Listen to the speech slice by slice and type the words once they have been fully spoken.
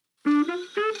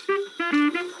You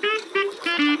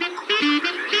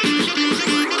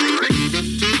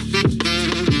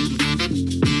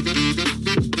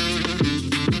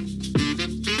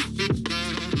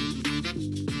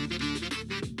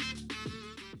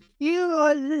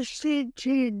are listening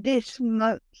to this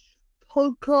month's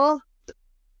podcast.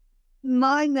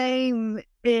 My name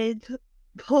is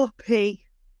Poppy.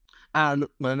 And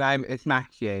my name is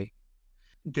Matthew.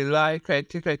 July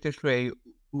 2023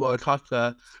 was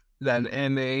hotter than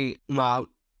any month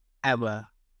ever.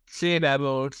 Sea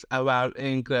levels around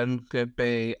England could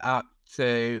be up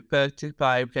to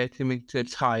 35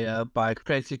 centimetres higher by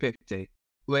 2050.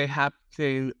 We have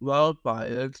seen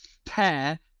wildfires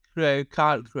tear through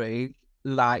countries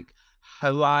like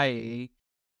Hawaii.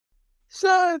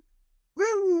 So, we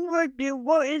wonder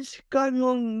what is going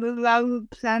on with our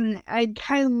planet and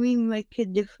can we make a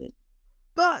difference?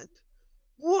 But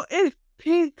what if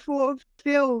people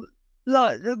feel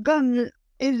like the government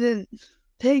isn't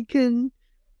taking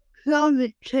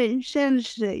climate change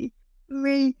seriously?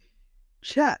 We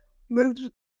chat with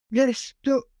Just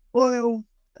Oil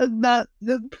about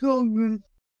the problem.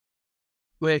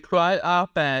 We try our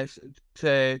best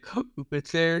to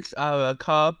reduce our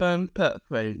carbon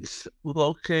footprints,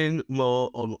 walking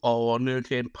more or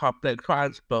using public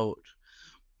transport,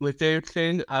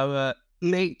 reducing our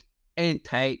meat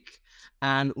intake,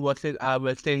 and washing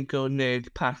our single-use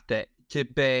plastic to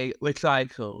be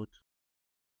recycled.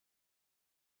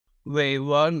 We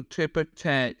want to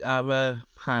protect our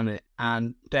planet,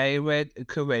 and David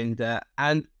Corinda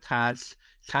and Cass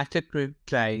Category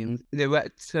James,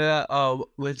 Director of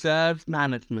Reserve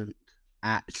Management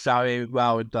at Surrey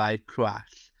Wildlife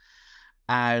Trust,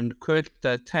 and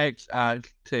Krista takes us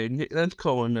to Nicholas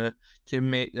Corner to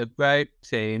meet the great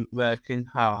team working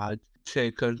hard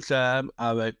to conserve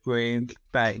our green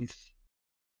space.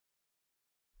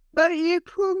 But you've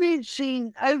probably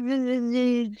seen over the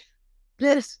news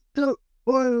Just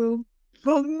Oil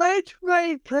from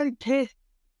motorway protests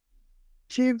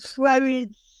to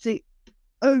flowing sick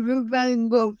over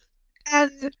rainbows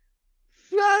and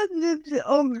thousands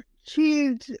of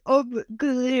tubes of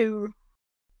glue.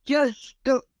 Just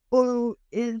Oil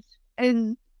is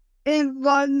an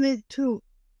environmental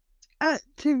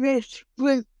activist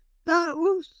group that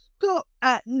will stop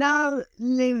at no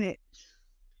limits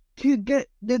to get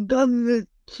the government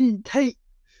to take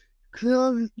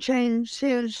climate change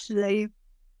seriously.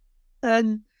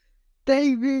 And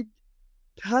David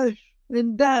Cash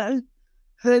and Dan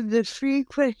had the 3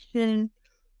 questions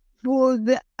for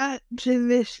the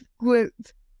activist group.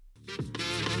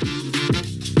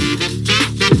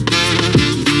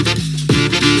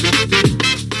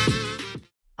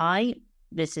 Hi,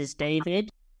 this is David.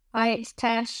 Hi, it's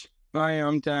Tash. Hi,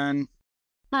 I'm Dan.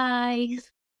 Hi,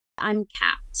 I'm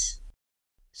Kat.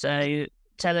 So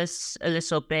tell us a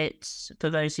little bit, for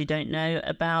those who don't know,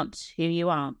 about who you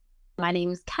are. My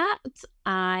name's Kat.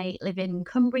 I live in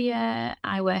Cumbria.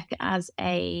 I work as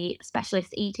a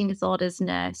specialist eating disorders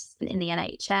nurse in the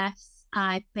NHS.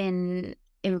 I've been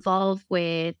involved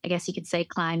with, I guess you could say,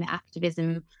 climate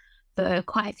activism for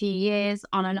quite a few years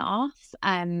on and off,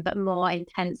 but more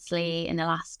intensely in the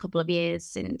last couple of years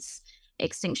since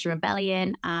Extinction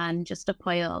Rebellion and Just Stop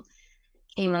Oil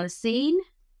came on the scene.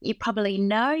 You probably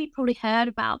heard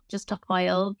about Just Stop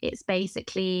Oil. It's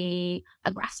basically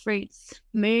a grassroots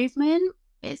movement.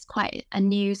 It's quite a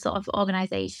new sort of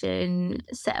organisation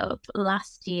set up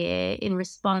last year in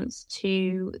response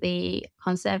to the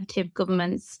Conservative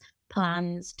government's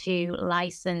plans to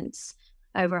licence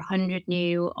over 100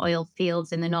 new oil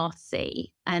fields in the North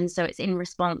Sea. And so it's in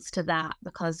response to that,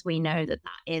 because we know that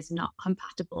that is not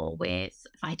compatible with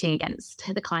fighting against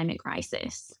the climate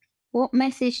crisis. What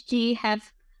message do you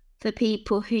have for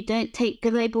people who don't take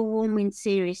global warming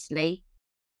seriously?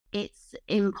 It's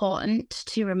important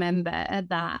to remember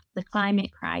that the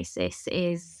climate crisis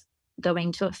is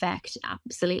going to affect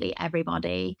absolutely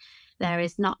everybody. There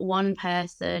is not one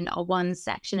person or one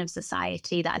section of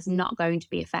society that is not going to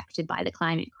be affected by the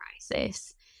climate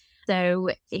crisis. So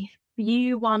if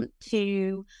you want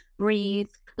to breathe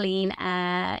clean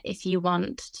air, if you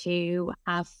want to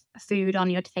have food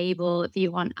on your table, if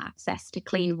you want access to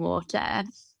clean water,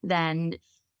 then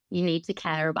you need to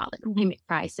care about the climate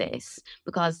crisis,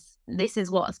 because this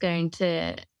is what's going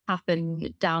to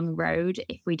happen down the road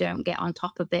if we don't get on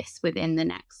top of this within the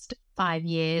next 5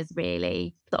 years,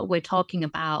 really. So we're talking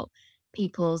about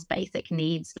people's basic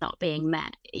needs not being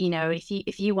met. You know,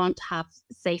 if you want to have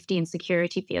safety and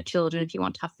security for your children, if you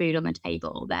want to have food on the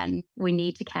table, then we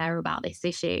need to care about this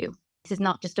issue. This is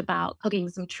not just about hugging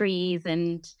some trees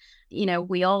and,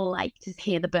 we all like to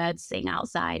hear the birds sing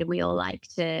outside and we all like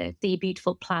to see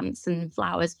beautiful plants and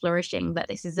flowers flourishing, but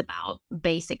this is about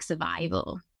basic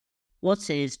survival. What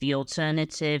is the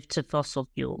alternative to fossil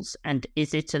fuels, and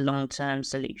is it a long-term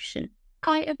solution?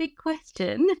 Quite a big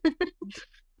question, but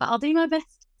I'll do my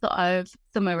best sort of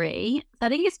summary. So I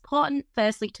think it's important,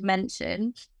 firstly, to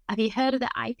mention, have you heard of the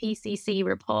IPCC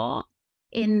report?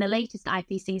 In the latest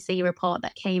IPCC report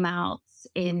that came out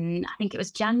in, I think it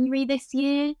was January this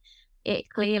year, it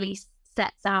clearly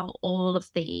sets out all of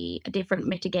the different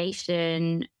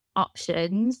mitigation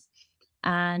options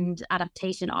and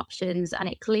adaptation options. And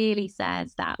it clearly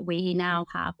says that we now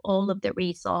have all of the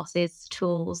resources,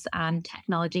 tools, and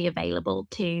technology available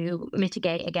to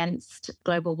mitigate against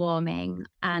global warming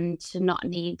and to not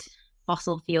need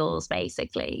fossil fuels,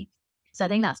 basically. So I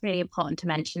think that's really important to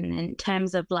mention in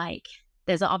terms of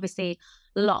there's obviously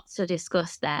lots to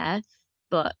discuss there,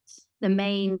 but the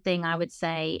main thing I would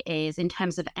say is in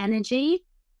terms of energy,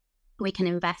 we can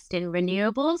invest in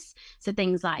renewables. So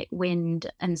things like wind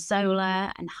and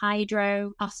solar and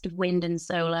hydro. Cost of wind and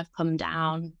solar have come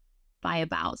down by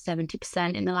about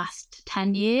 70% in the last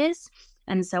 10 years.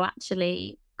 And so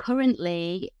actually,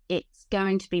 currently, it's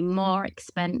going to be more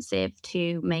expensive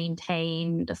to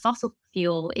maintain the fossil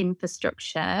fuel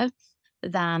infrastructure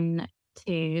than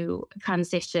to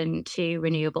transition to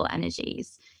renewable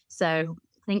energies. So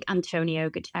I think Antonio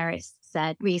Guterres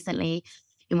said recently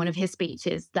in one of his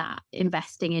speeches that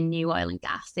investing in new oil and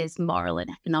gas is moral and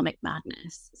economic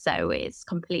madness. So it's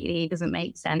completely doesn't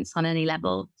make sense on any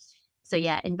level. So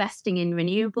yeah, investing in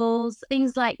renewables,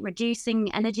 things like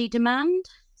reducing energy demand.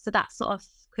 So that sort of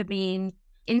could mean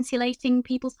insulating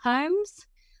people's homes,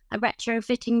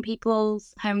 retrofitting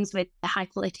people's homes with high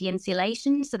quality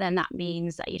insulation. So then that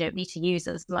means that you don't need to use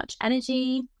as much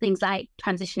energy. Things like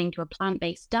transitioning to a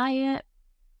plant-based diet,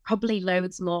 probably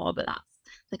loads more, but that's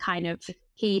the kind of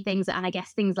key things. And I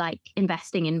guess things like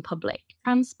investing in public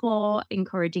transport,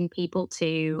 encouraging people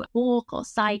to walk or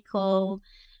cycle,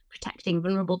 protecting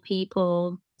vulnerable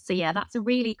people. So yeah, that's a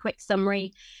really quick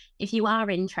summary. If you are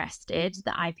interested,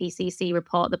 the IPCC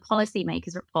report, the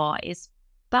policymakers report, is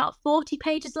about 40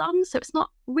 pages long. So it's not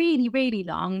really, really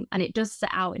long. And it does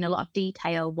set out in a lot of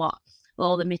detail what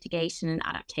all the mitigation and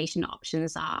adaptation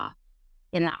options are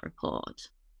in that report.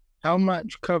 How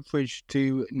much coverage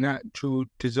do natural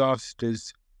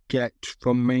disasters get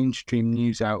from mainstream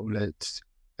news outlets?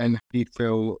 And do you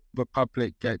feel the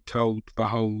public get told the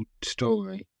whole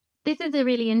story? This is a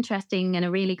really interesting and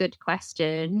a really good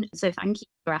question. So thank you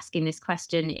for asking this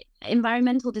question.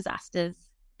 Environmental disasters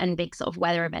and big sort of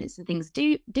weather events and things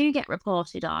do get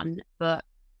reported on, but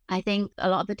I think a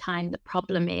lot of the time the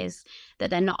problem is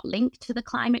that they're not linked to the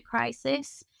climate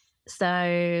crisis.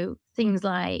 So things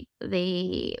like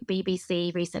the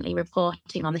BBC recently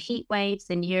reporting on the heat waves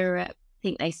in Europe, I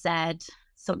think they said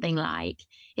something like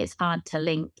it's hard to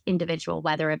link individual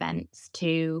weather events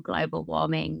to global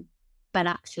warming. But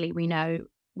actually, we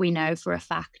know for a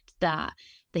fact that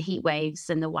the heat waves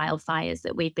and the wildfires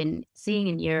that we've been seeing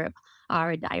in Europe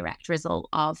are a direct result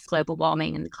of global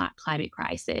warming and the climate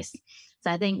crisis.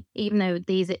 So I think even though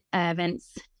these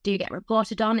events do get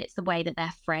reported on, it's the way that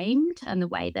they're framed and the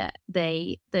way that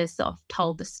they're sort of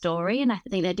told the story. And I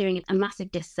think they're doing a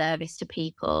massive disservice to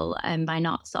people by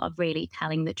not sort of really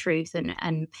telling the truth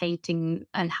and painting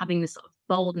and having the sort of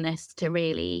boldness to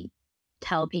really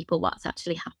tell people what's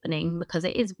actually happening, because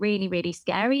it is really, really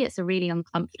scary. It's a really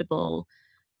uncomfortable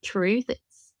truth.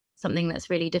 It's something that's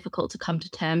really difficult to come to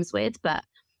terms with, but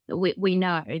we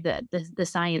know that the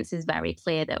science is very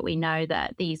clear that we know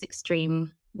that these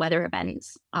extreme weather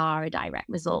events are a direct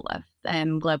result of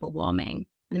global warming.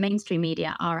 The mainstream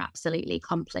media are absolutely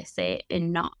complicit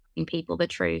in not giving people the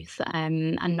truth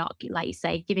and not, like you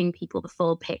say, giving people the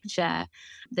full picture.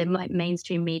 The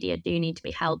mainstream media do need to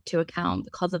be held to account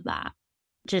because of that.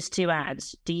 Just to add,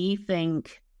 do you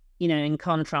think, in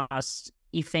contrast,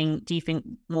 do you think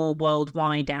more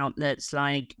worldwide outlets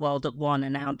like World at One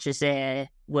and Al Jazeera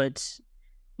would,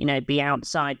 be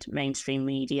outside mainstream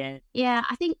media? Yeah,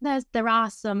 I think there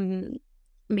are some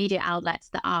media outlets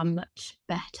that are much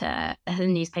better.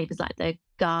 Newspapers like The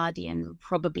Guardian,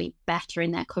 probably better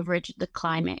in their coverage of the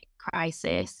climate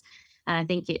crisis. And I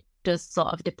think it does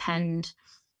sort of depend,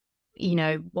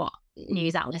 what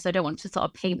news outlets. I don't want to sort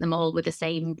of paint them all with the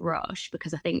same brush,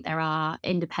 because I think there are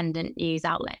independent news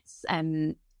outlets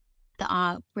that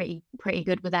are pretty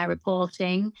good with their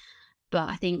reporting. But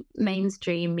I think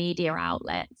mainstream media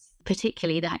outlets,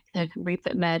 particularly the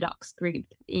Rupert Murdoch's group,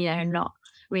 not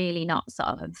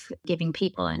sort of giving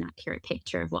people an accurate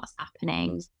picture of what's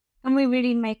happening. Can we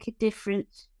really make a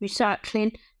difference?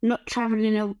 Recycling, not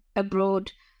travelling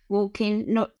abroad,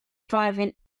 walking, not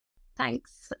driving.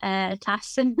 Thanks,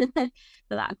 Tash, for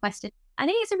that question. I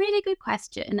think it's a really good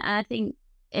question. And I think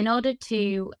in order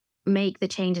to make the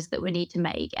changes that we need to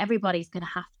make, everybody's going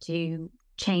to have to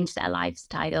change their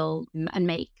lifestyle and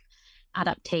make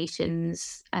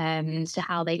adaptations to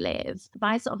how they live.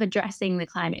 By sort of addressing the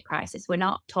climate crisis, we're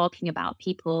not talking about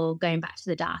people going back to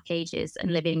the dark ages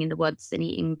and living in the woods and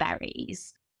eating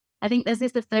berries. I think there's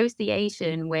this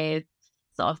association with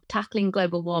sort of tackling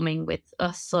global warming with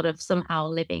us sort of somehow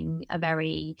living a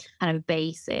very kind of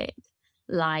basic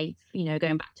life,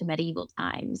 going back to medieval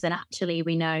times. And actually,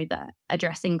 we know that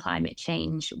addressing climate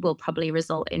change will probably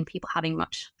result in people having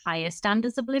much higher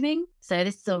standards of living. So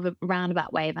this is sort of a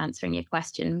roundabout way of answering your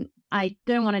question. I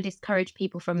don't want to discourage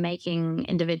people from making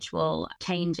individual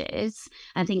changes.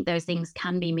 I think those things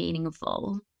can be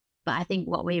meaningful. But I think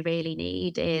what we really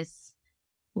need is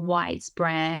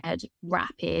widespread,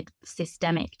 rapid,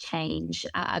 systemic change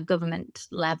at a government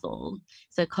level.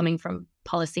 So coming from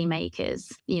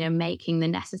policymakers, making the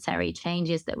necessary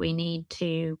changes that we need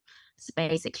to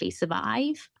basically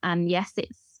survive. And yes,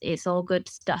 it's all good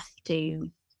stuff to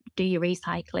do your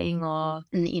recycling or,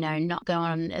 not go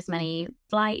on as many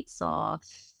flights or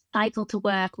cycle to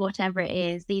work, whatever it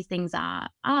is. These things are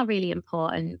really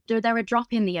important. They're a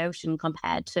drop in the ocean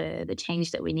compared to the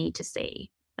change that we need to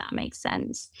see. That makes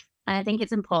sense. And I think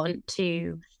it's important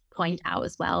to point out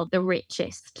as well, the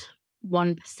richest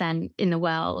 1% in the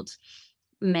world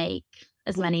make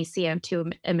as many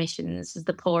CO2 emissions as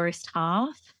the poorest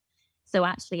half. So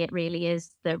actually, it really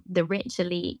is the rich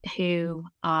elite who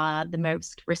are the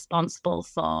most responsible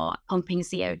for pumping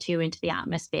CO2 into the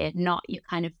atmosphere, not your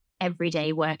kind of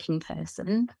everyday working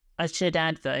person. I should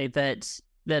add, though, that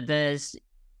there's,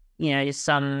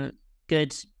 some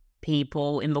good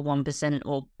people in the 1%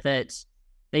 or that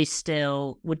they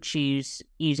still would choose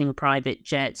using private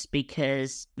jets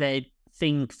because they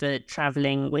think that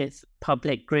traveling with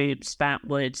public groups that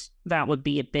would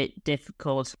be a bit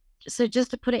difficult. So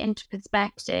just to put it into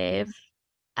perspective,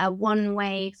 a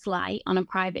one-way flight on a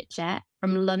private jet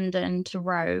from London to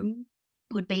Rome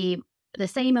would be the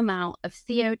same amount of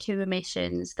CO2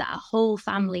 emissions that a whole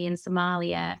family in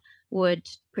Somalia would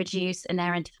produce in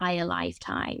their entire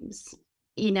lifetimes.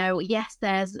 Yes,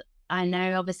 I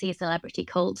know obviously celebrity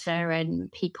culture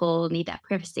and people need their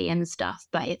privacy and stuff,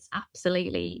 but it's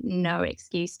absolutely no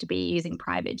excuse to be using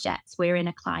private jets. We're in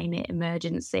a climate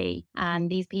emergency and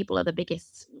these people are the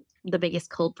biggest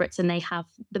culprits, and they have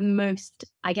the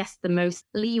most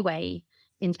leeway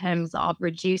in terms of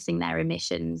reducing their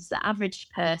emissions. The average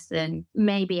person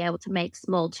may be able to make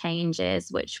small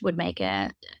changes, which would make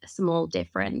a small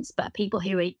difference, but people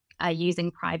who are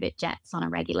using private jets on a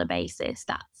regular basis,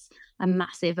 that's a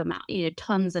massive amount,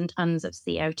 tons and tons of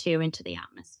CO2 into the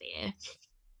atmosphere.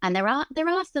 And there are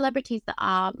celebrities that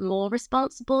are more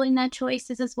responsible in their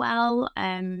choices as well.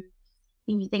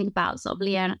 You think about sort of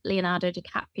Leonardo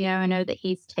DiCaprio. I know that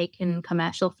he's taken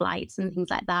commercial flights and things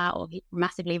like that, or he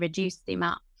massively reduced the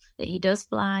amount that he does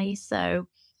fly. So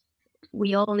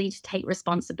we all need to take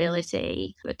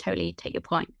responsibility. I totally take your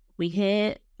point. We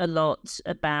hear a lot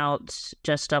about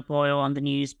Just Stop Oil on the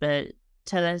news, but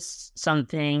tell us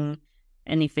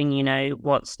anything,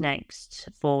 what's next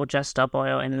for Just Stop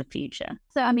Oil in the future?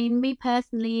 So, me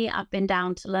personally, I've been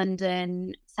down to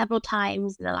London several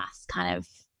times in the last kind of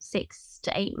 6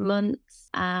 to 8 months.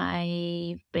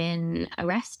 I've been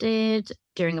arrested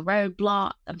during a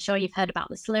roadblock. I'm sure you've heard about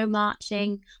the slow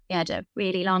marching. We had a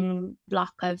really long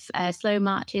block of slow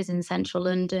marches in central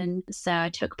London. So I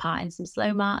took part in some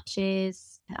slow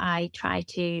marches. I try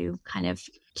to kind of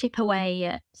chip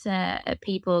away at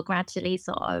people gradually,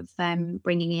 sort of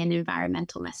bringing in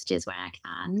environmental messages where I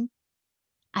can.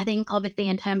 I think obviously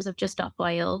in terms of Just Stop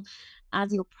Oil,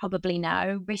 as you'll probably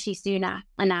know, Rishi Sunak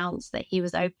announced that he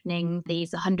was opening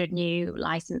these 100 new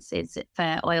licenses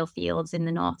for oil fields in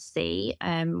the North Sea,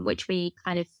 which we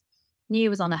kind of knew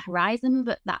was on the horizon,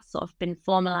 but that's sort of been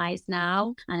formalised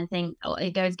now. And I think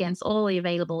it goes against all the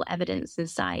available evidence and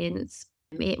science.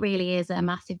 It really is a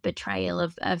massive betrayal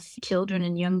of children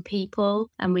and young people.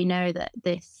 And we know that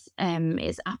this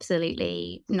is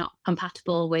absolutely not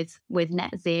compatible with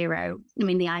net zero.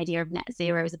 The idea of net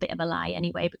zero is a bit of a lie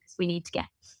anyway, because we need to get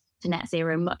to net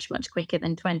zero much, much quicker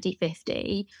than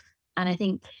 2050. And I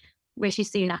think Rishi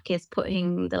Sunak is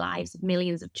putting the lives of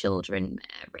millions of children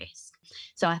at risk.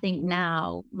 So I think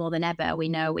now more than ever, we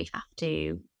know we have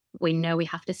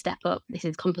to step up. This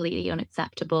is completely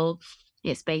unacceptable.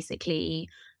 It's basically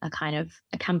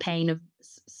a campaign of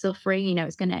suffering. You know,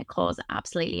 it's going to cause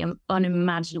absolutely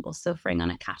unimaginable suffering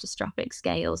on a catastrophic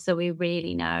scale. So we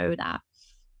really know that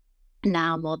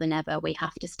now more than ever, we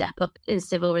have to step up in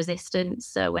civil resistance.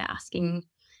 So we're asking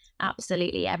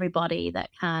absolutely everybody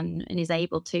that can and is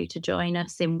able to join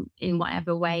us in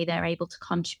whatever way they're able to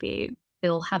contribute.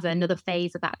 We'll have another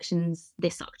phase of actions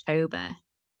this October.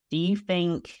 Do you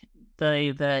think,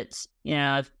 though, that, you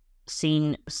know, I've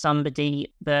seen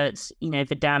somebody that, you know,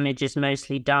 the damage is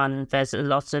mostly done. There's a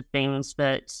lot of things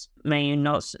that may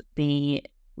not be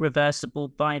reversible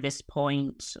by this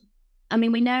point. I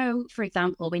mean, we know, for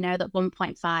example, we know that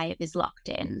 1.5 is locked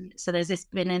in. So there's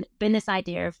been this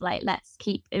idea of like, let's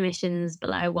keep emissions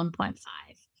below 1.5.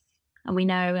 And we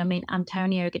know, I mean,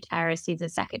 Antonio Guterres, who's the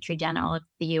Secretary General of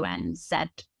the UN, said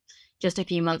just a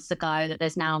few months ago that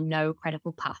there's now no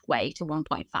credible pathway to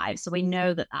 1.5. So we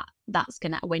know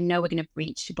we know we're gonna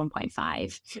breach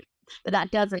 1.5. But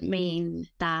that doesn't mean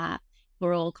that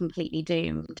we're all completely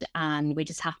doomed and we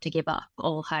just have to give up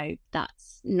all hope.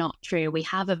 That's not true. We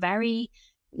have a very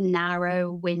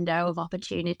narrow window of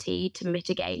opportunity to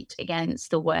mitigate against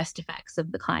the worst effects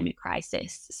of the climate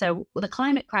crisis. So the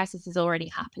climate crisis is already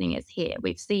happening. It's here.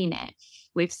 We've seen it.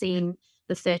 We've seen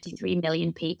the 33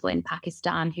 million people in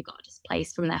Pakistan who got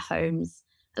displaced from their homes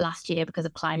last year because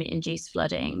of climate-induced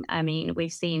flooding. I mean,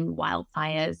 we've seen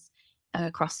wildfires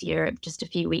across Europe just a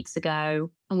few weeks ago,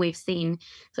 and we've seen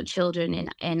children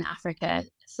in Africa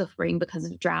suffering because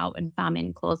of drought and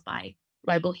famine caused by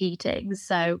global heating.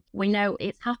 So we know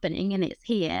it's happening and it's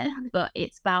here, but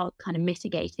it's about kind of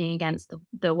mitigating against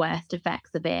the worst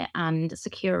effects of it and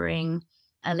securing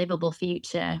a livable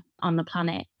future on the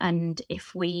planet. And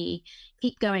if we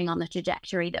keep going on the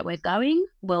trajectory that we're going,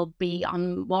 we'll be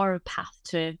on more of a path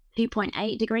to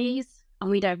 2.8 degrees,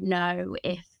 and we don't know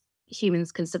if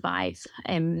humans can survive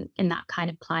in that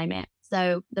kind of climate.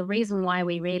 So the reason why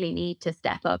we really need to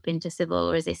step up into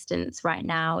civil resistance right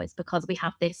now is because we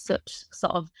have this such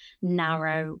sort of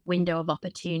narrow window of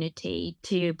opportunity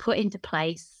to put into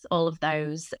place all of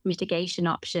those mitigation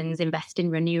options, invest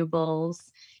in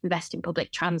renewables, invest in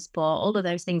public transport, all of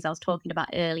those things I was talking about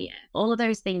earlier. All of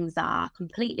those things are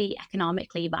completely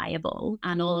economically viable,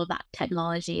 and all of that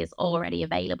technology is already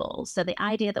available. So the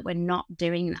idea that we're not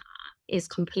doing that is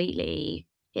completely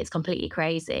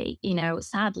crazy. You know,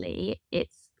 sadly,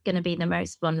 it's going to be the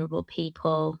most vulnerable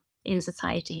people in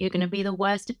society who are going to be the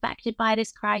worst affected by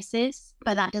this crisis.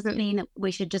 But that doesn't mean that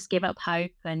we should just give up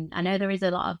hope. And I know there is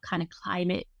a lot of kind of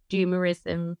climate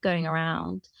doomerism going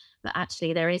around, but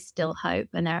actually there is still hope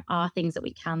and there are things that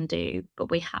we can do, but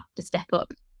we have to step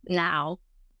up now.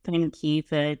 Thank you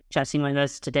for chatting with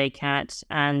us today, Kat,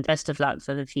 and best of luck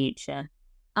for the future.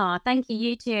 Oh, thank you.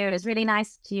 You too. It was really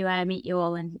nice to meet you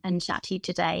all and chat to you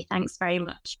today. Thanks very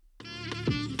much.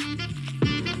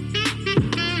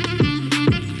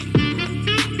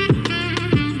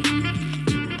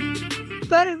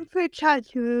 Thanks for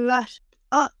chatting with us.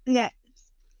 Up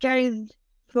next, James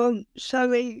from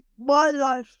Surrey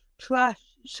Wildlife Trust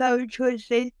Social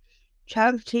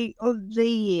Charity of the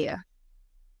Year.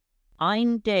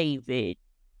 I'm David.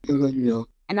 And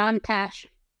I'm Tash.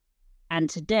 And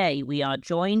today we are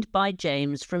joined by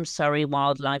James from Surrey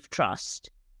Wildlife Trust.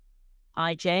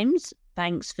 Hi, James.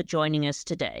 Thanks for joining us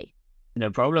today. No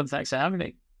problem. Thanks for having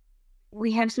me.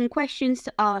 We have some questions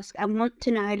to ask and want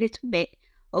to know a little bit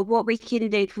of what we can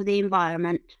do for the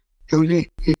environment.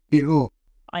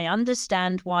 I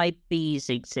understand why bees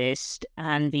exist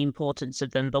and the importance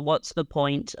of them, but what's the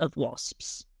point of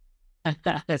wasps?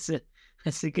 That's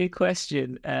a good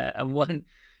question, and one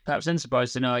perhaps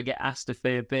unsurprised to know I get asked a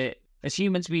fair bit. As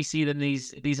humans, we see them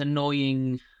these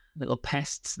annoying little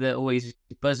pests that always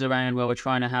buzz around while we're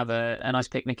trying to have a nice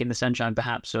picnic in the sunshine,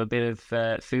 perhaps, or a bit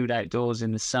of food outdoors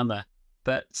in the summer.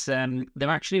 But they're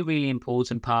actually a really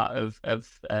important part of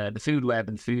the food web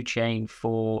and food chain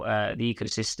for the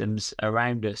ecosystems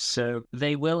around us. So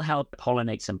they will help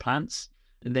pollinate some plants.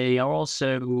 They are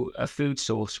also a food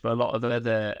source for a lot of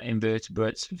other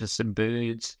invertebrates, for some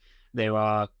birds. There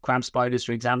are crab spiders,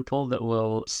 for example, that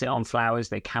will sit on flowers,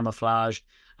 they camouflage,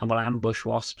 and will ambush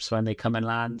wasps when they come and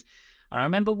land. And I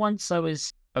remember once I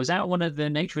was out at one of the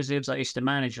nature reserves I used to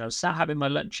manage, and I was sat having my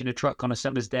lunch in a truck on a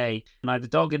summer's day, and I had the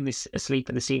dog asleep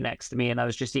in the seat next to me, and I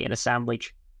was just eating a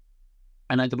sandwich,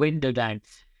 and I had the window down,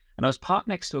 and I was parked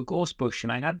next to a gorse bush,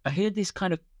 and I heard this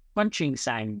kind of crunching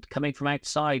sound coming from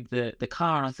outside the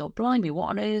car, and I thought, blimey,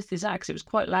 what on earth is that? Because it was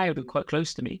quite loud and quite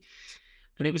close to me.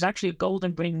 And it was actually a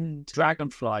golden-winged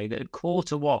dragonfly that had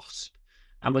caught a wasp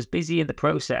and was busy in the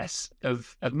process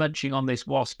of munching on this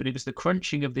wasp. But it was the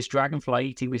crunching of this dragonfly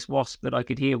eating this wasp that I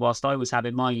could hear whilst I was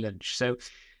having my lunch. So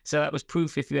So that was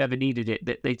proof, if you ever needed it,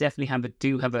 that they definitely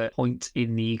do have a point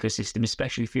in the ecosystem,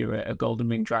 especially if you're a golden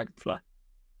ring dragonfly.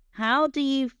 How do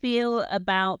you feel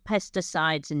about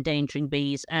pesticides endangering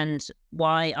bees, and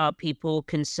why are people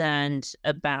concerned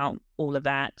about all of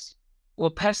that?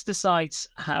 Well, pesticides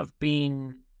have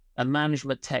been a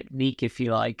management technique, if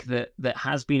you like, that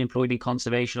has been employed in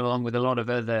conservation along with a lot of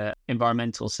other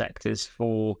environmental sectors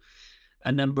for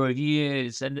a number of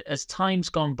years. And as time's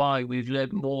gone by, we've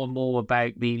learned more and more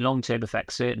about the long-term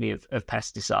effects, certainly, of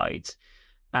pesticides.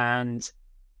 And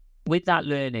with that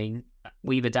learning,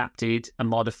 we've adapted and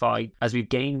modified as we've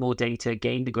gained more data,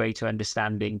 gained a greater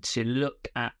understanding to look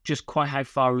at just quite how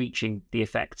far-reaching the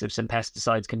effects of some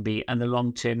pesticides can be and the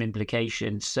long-term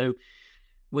implications. So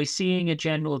we're seeing a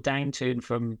general downturn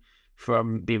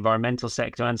from the environmental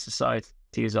sector and society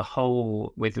as a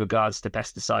whole with regards to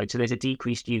pesticides. So there's a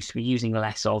decreased use. We're using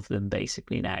less of them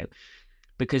basically now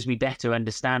because we better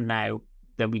understand now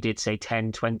than we did, say,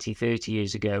 10, 20, 30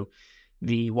 years ago,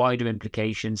 the wider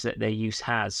implications that their use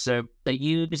has. So that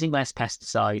using less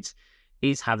pesticides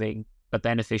is having a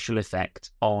beneficial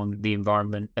effect on the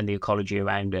environment and the ecology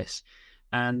around us.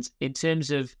 And in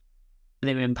terms of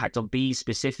their impact on bees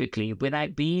specifically,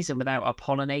 without bees and without our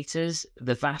pollinators,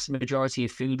 the vast majority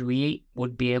of food we eat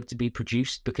wouldn't be able to be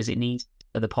produced because it needs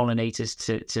the pollinators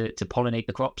to pollinate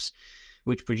the crops,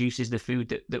 which produces the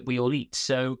food that we all eat.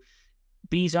 So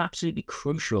bees are absolutely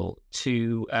crucial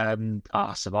to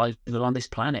our survival on this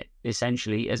planet,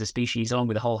 essentially, as a species, along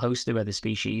with a whole host of other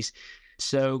species.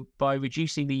 So by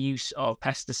reducing the use of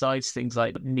pesticides, things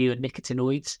like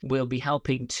neonicotinoids, we'll be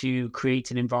helping to create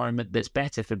an environment that's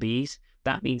better for bees.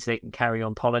 That means they can carry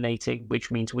on pollinating, which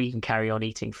means we can carry on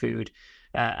eating food.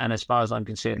 And as far as I'm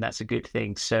concerned, that's a good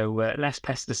thing. So less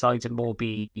pesticides and more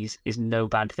bees is no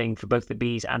bad thing for both the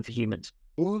bees and for humans.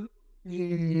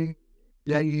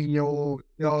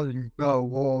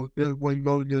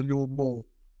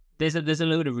 There's a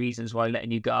load of reasons why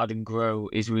letting your garden grow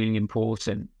is really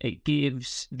important. It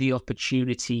gives the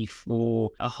opportunity for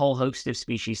a whole host of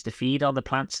species to feed on the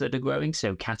plants that are growing,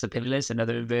 so caterpillars and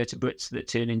other invertebrates that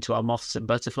turn into our moths and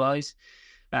butterflies.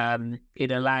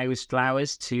 It allows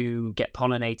flowers to get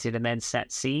pollinated and then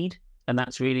set seed, and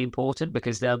that's really important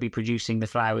because they'll be producing the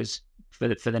flowers for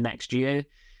the next year,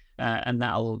 and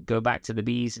that'll go back to the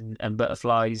bees and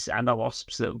butterflies and our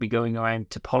wasps that will be going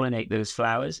around to pollinate those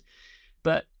flowers.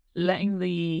 But letting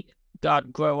the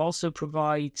garden grow also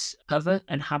provides cover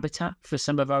and habitat for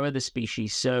some of our other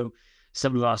species. So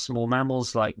some of our small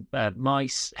mammals like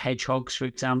mice, hedgehogs, for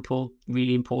example,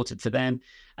 really important for them.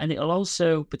 And it'll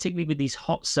also, particularly with these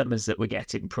hot summers that we're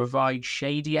getting, provide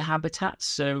shadier habitats.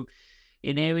 So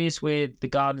in areas where the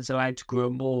garden's allowed to grow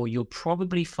more, you'll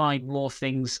probably find more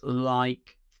things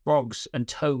like frogs and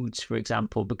toads, for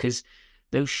example, because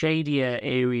those shadier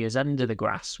areas under the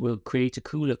grass will create a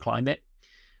cooler climate.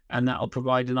 And that'll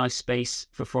provide a nice space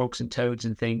for frogs and toads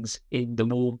and things in the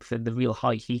warmth and the real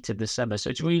high heat of the summer. So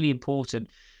it's really important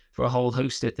for a whole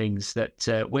host of things that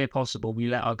where possible, we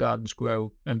let our gardens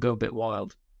grow and go a bit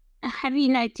wild. Have you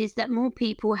noticed that more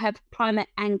people have climate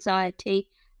anxiety?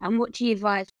 And what do you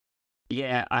advise?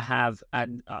 Yeah, I have.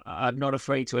 And I'm not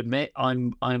afraid to admit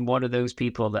I'm one of those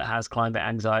people that has climate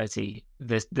anxiety.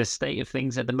 The state of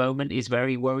things at the moment is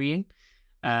very worrying.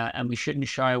 And we shouldn't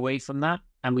shy away from that.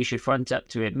 And we should front up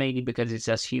to it, mainly because it's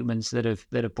us humans that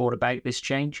have brought about this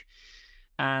change.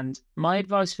 And my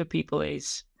advice for people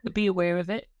is be aware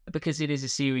of it, because it is a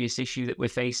serious issue that we're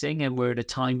facing, and we're at a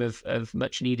time of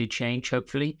much needed change,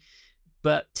 hopefully.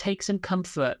 But take some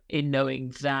comfort in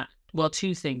knowing that, well,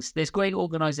 two things. There's great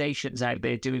organizations out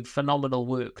there doing phenomenal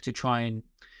work to try and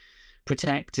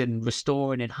protect and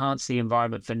restore and enhance the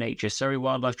environment for nature. Surrey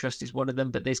Wildlife Trust is one of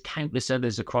them, but there's countless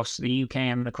others across the UK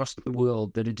and across the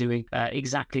world that are doing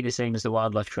exactly the same as the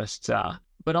wildlife trusts are.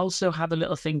 But also have a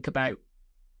little think about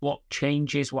what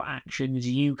changes, what actions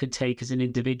you can take as an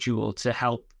individual to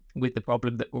help with the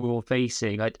problem that we're all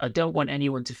facing. I don't want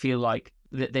anyone to feel like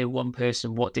that they're one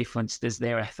person. What difference does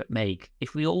their effort make?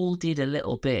 If we all did a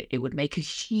little bit, it would make a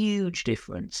huge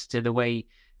difference to the way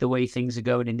things are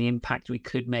going and the impact we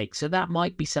could make. So that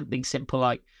might be something simple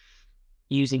like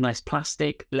using less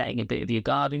plastic, letting a bit of your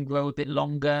garden grow a bit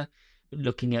longer,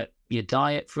 looking at your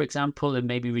diet, for example, and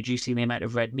maybe reducing the amount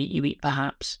of red meat you eat,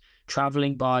 perhaps,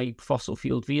 traveling by fossil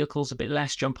fueled vehicles a bit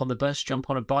less, jump on the bus, jump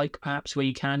on a bike, perhaps, where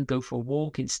you can, go for a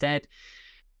walk instead.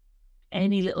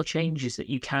 Any little changes that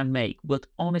you can make would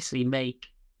honestly make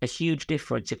a huge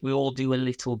difference if we all do a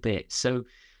little bit. So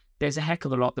there's a heck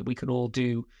of a lot that we can all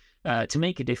do to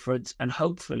make a difference, and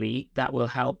hopefully that will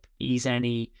help ease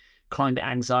any climate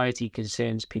anxiety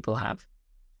concerns people have.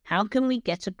 How can we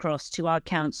get across to our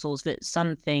councils that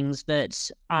some things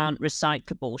that aren't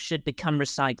recyclable should become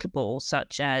recyclable,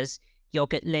 such as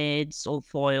yogurt lids or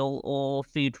foil or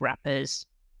food wrappers?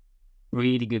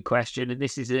 Really good question, and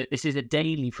this is a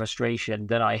daily frustration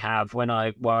that I have when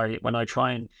I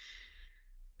try and,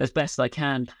 as best I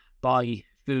can, buy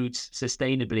foods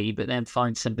sustainably, but then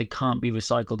find something can't be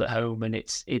recycled at home, and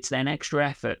it's then extra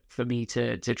effort for me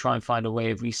to try and find a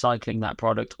way of recycling that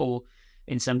product, or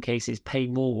in some cases pay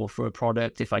more for a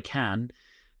product if I can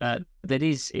that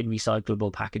is in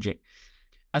recyclable packaging.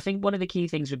 I think one of the key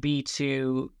things would be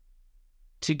to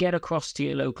get across to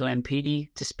your local MP,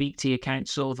 to speak to your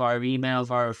council via email,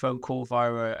 via a phone call,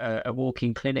 via a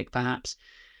walk-in clinic perhaps,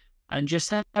 and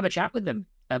just have a chat with them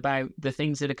about the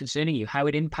things that are concerning you, how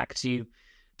it impacts you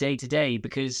day to day.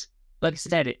 Because, like I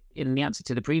said, in the answer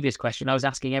to the previous question, I was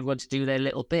asking everyone to do their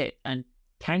little bit. And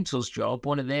council's job,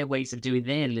 one of their ways of doing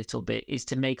their little bit, is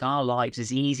to make our lives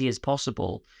as easy as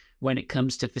possible when it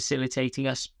comes to facilitating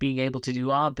us being able to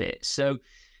do our bit. So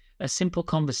a simple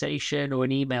conversation or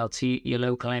an email to your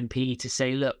local MP to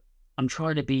say, look, I'm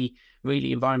trying to be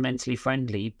really environmentally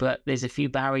friendly, but there's a few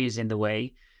barriers in the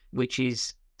way, which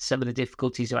is some of the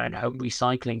difficulties around home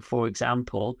recycling, for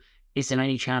example. Is there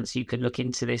any chance you can look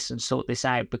into this and sort this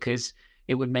out? Because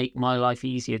it would make my life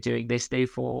easier doing this.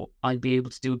 Therefore, I'd be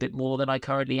able to do a bit more than I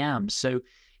currently am. So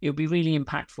it would be really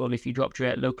impactful if you dropped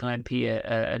your local MP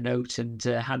a note and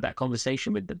had that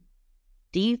conversation with them.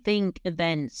 Do you think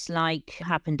events like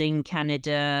happened in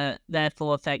Canada,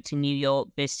 therefore affecting New York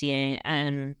this year,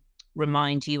 and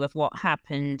remind you of what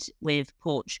happened with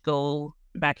Portugal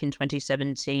back in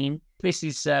 2017? This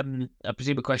is, I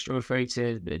presume, a question referring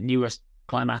to the newest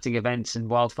climatic events and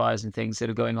wildfires and things that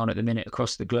are going on at the minute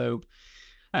across the globe.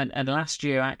 And last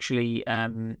year, actually,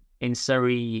 in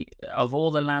Surrey, of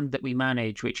all the land that we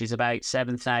manage, which is about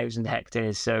 7,000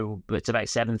 hectares, so it's about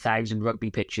 7,000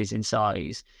 rugby pitches in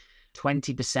size,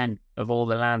 20% of all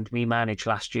the land we managed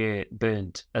last year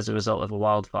burned as a result of a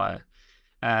wildfire.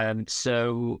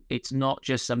 So it's not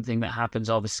just something that happens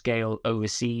of a scale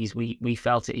overseas. We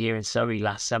felt it here in Surrey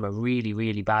last summer really,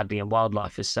 really badly, and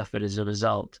wildlife has suffered as a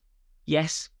result.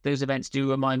 Yes, those events do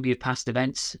remind me of past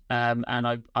events,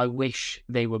 and I wish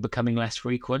they were becoming less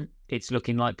frequent. It's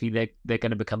looking likely they're going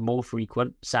to become more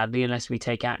frequent, sadly, unless we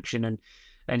take action.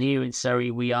 And here in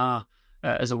Surrey, we are,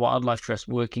 as a wildlife trust,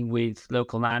 working with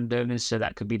local landowners. So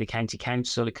that could be the county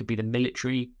council, it could be the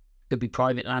military, it could be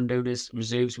private landowners,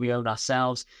 reserves we own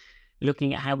ourselves,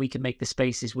 looking at how we can make the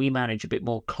spaces we manage a bit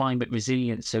more climate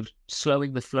resilient. So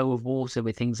slowing the flow of water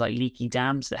with things like leaky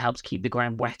dams that helps keep the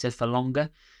ground wetter for longer.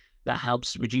 That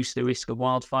helps reduce the risk of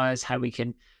wildfires, how we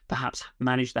can perhaps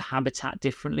manage the habitat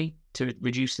differently to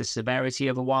reduce the severity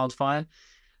of a wildfire.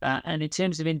 And in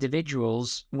terms of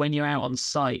individuals, when you're out on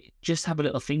site, just have a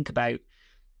little think about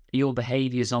your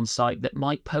behaviours on site that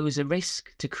might pose a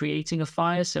risk to creating a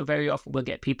fire. So very often we'll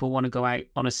get people want to go out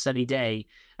on a sunny day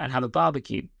and have a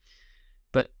barbecue.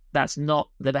 But that's not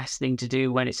the best thing to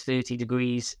do when it's 30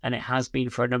 degrees, and it has been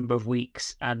for a number of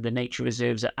weeks, and the nature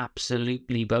reserves are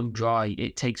absolutely bone dry.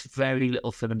 It takes very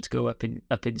little for them to go up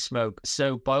in smoke.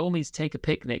 So by all means, take a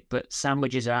picnic, but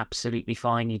sandwiches are absolutely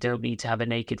fine. You don't need to have a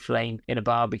naked flame in a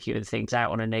barbecue and things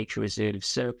out on a nature reserve.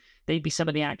 So they'd be some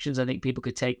of the actions I think people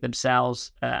could take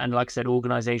themselves. And like I said,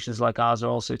 organisations like ours are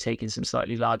also taking some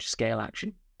slightly larger scale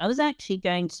action. I was actually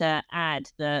going to add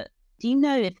that, do you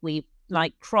know if we've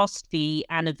crossed the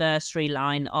anniversary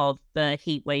line of the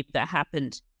heat wave that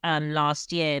happened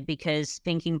last year? Because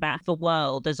thinking back, the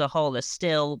world as a whole is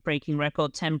still breaking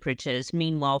record temperatures.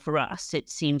 Meanwhile, for us, it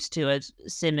seems to have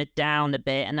simmered down a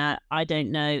bit. And I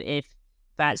don't know if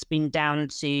that's been down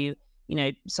to,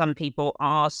 some people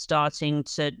are starting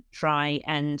to try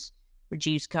and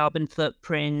reduce carbon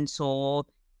footprint, or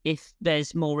if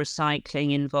there's more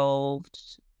recycling involved.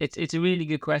 It's a really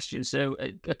good question. So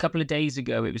a couple of days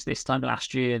ago, it was this time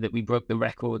last year that we broke the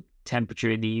record temperature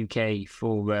in the UK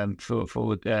for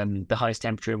the highest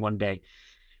temperature in one day.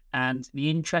 And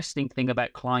the interesting thing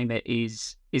about climate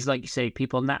is like you say,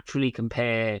 people naturally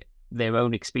compare their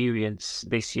own experience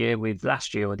this year with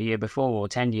last year or the year before or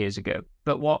 10 years ago.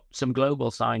 But what some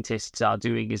global scientists are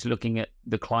doing is looking at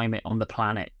the climate on the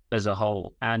planet as a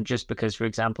whole. And just because, for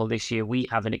example, this year we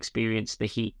haven't experienced the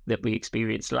heat that we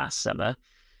experienced last summer,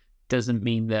 doesn't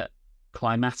mean that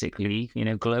climatically,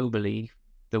 globally,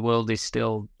 the world is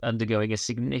still undergoing a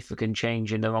significant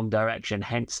change in the wrong direction,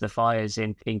 hence the fires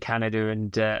in Canada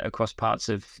and across parts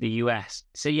of the US.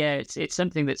 So yeah, it's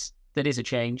something that is a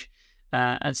change,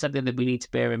 and something that we need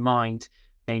to bear in mind.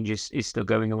 Change is still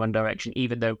going in one direction,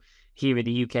 even though here in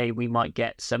the UK we might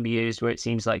get some years where it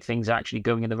seems like things are actually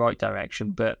going in the right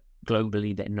direction, but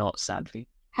globally they're not, sadly.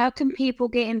 How can people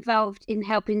get involved in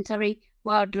helping Surrey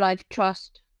Wildlife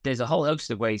Trust? There's a whole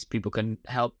host of ways people can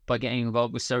help by getting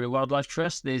involved with Surrey Wildlife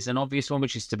Trust. There's an obvious one,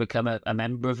 which is to become a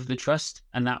member of the trust,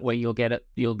 and that way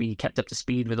you'll be kept up to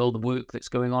speed with all the work that's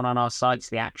going on our sites,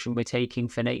 the action we're taking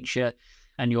for nature,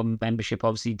 and your membership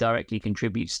obviously directly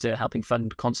contributes to helping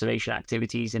fund conservation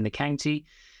activities in the county.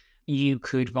 You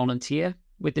could volunteer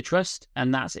with the trust,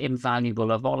 and that's invaluable.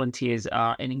 Our volunteers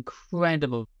are an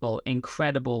incredible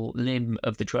limb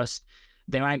of the trust.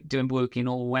 They're out doing work in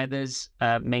all weathers,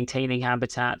 maintaining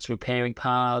habitats, repairing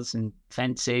paths and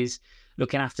fences,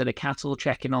 looking after the cattle,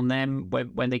 checking on them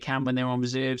when they can, when they're on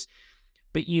reserves.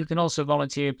 But you can also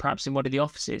volunteer perhaps in one of the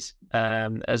offices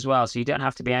as well. So you don't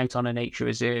have to be out on a nature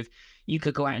reserve. You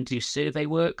could go out and do survey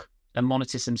work and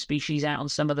monitor some species out on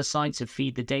some of the sites and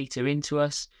feed the data into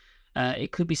us.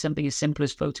 It could be something as simple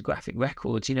as photographic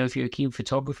records. You know, if you're a keen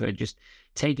photographer, just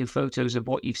taking photos of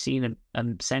what you've seen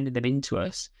and sending them into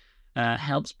us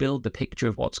helps build the picture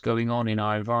of what's going on in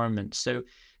our environment. So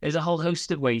there's a whole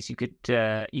host of ways you could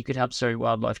help Surrey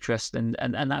Wildlife Trust, and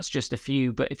that's just a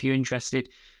few. But if you're interested,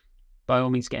 by all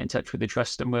means, get in touch with the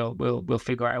trust, and we'll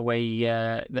figure out a way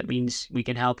that means we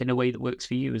can help in a way that works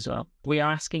for you as well. We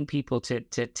are asking people to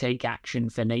take action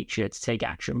for nature, to take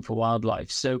action for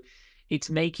wildlife. So it's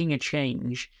making a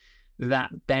change that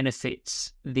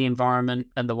benefits the environment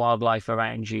and the wildlife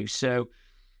around you. So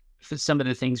for some of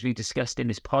the things we discussed in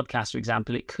this podcast, for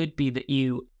example, it could be that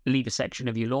you leave a section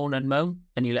of your lawn unmown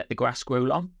and you let the grass grow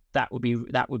long. That would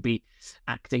be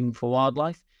acting for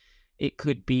wildlife. It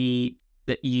could be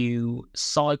that you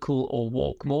cycle or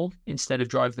walk more instead of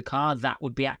drive the car. That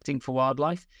would be acting for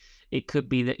wildlife. It could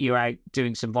be that you're out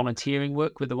doing some volunteering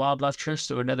work with the Wildlife Trust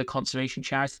or another conservation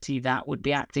charity. That would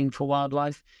be acting for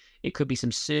wildlife. It could be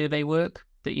some survey work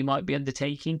that you might be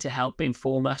undertaking to help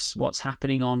inform us what's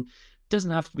happening on.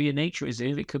 Doesn't have to be a nature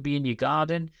reserve. It could be in your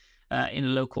garden, in a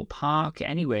local park,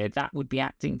 anywhere. That would be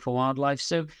acting for wildlife.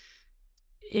 So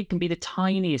it can be the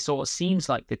tiniest, or it seems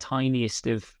like the tiniest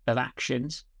of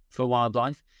actions for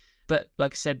wildlife. But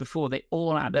like I said before, they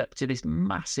all add up to this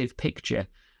massive picture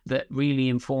that really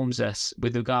informs us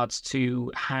with regards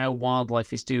to how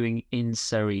wildlife is doing in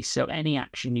Surrey. So any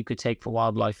action you could take for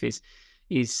wildlife is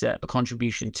a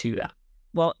contribution to that.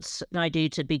 What can I do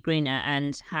to be greener,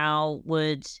 and how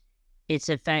would it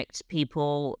affect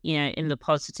people, in the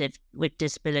positive, with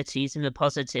disabilities in the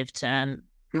positive term?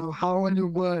 How in the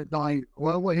world,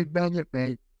 what would it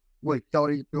benefit with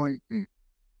Surrey Choices?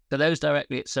 So those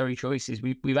directly at Surrey Choices,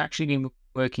 we've actually been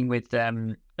working with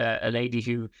a lady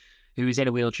who is in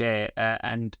a wheelchair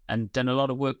and done a lot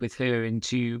of work with her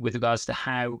with regards to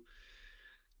how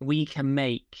we can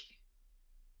make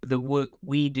the work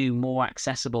we do more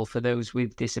accessible for those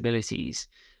with disabilities.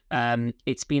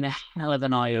 It's been a hell of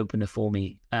an eye-opener for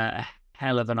me, a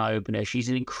hell of an eye-opener. She's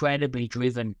an incredibly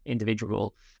driven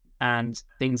individual, and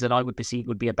things that I would perceive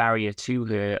would be a barrier to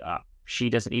her, she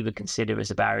doesn't even consider as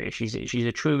a barrier. She's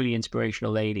a truly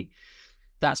inspirational lady.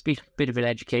 That's been a bit of an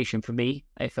education for me,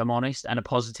 if I'm honest, and a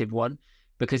positive one,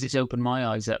 because it's opened my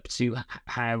eyes up to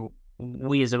how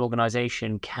we as an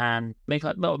organisation can make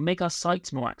our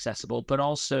sites more accessible, but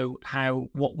also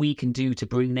what we can do to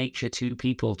bring nature to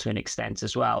people to an extent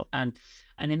as well. And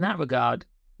in that regard,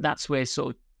 that's where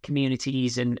sort of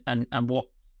communities and what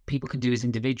people can do as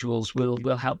individuals will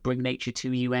help bring nature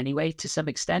to you anyway, to some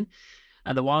extent.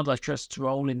 And the Wildlife Trust's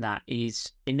role in that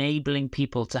is enabling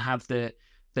people to have the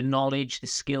knowledge, the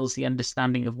skills, the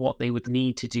understanding of what they would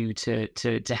need to do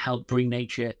to help bring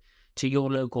nature to your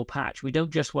local patch. We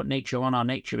don't just want nature on our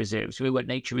nature reserves. We want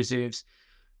nature reserves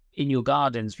in your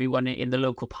gardens. We want it in the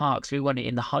local parks. We want it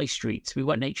in the high streets. We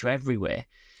want nature everywhere.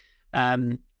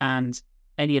 And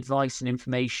any advice and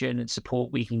information and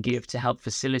support we can give to help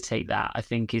facilitate that, I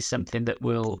think, is something that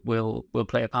will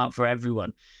play a part for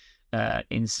everyone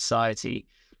in society.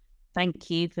 Thank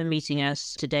you for meeting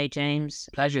us today, James.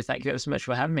 Pleasure. Thank you ever so much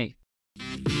for having me.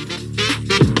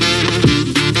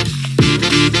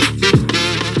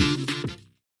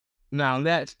 Now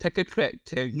let's take a trip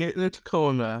to Newton's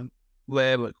Corner,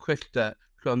 where Krista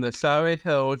from the Surrey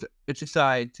Hills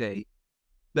Society.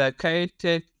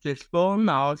 Located just 4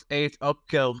 miles east of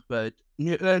Guildford,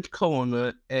 Newton's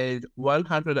Corner is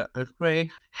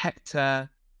 103-hectare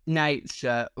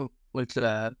nature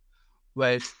reserve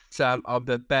with some of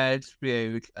the best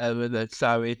views over the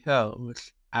Surrey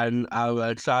Hills, and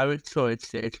our Surrey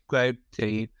Choices group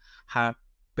team have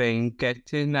been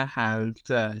getting their hands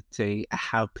dirty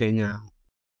helping out.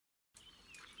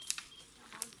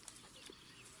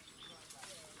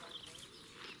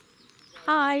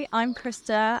 Hi, I'm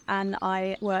Krista and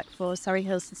I work for Surrey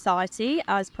Hills Society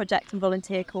as Project and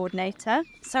Volunteer Coordinator.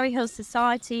 Surrey Hills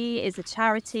Society is a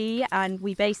charity and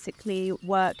we basically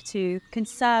work to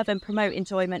conserve and promote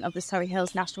enjoyment of the Surrey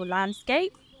Hills natural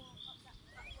landscape.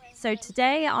 So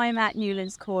today I'm at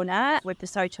Newlands Corner with the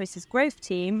Surrey Choices Growth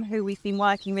team, who we've been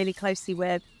working really closely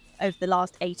with over the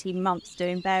last 18 months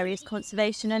doing various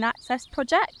conservation and access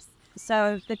projects.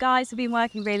 So the guys have been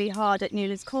working really hard at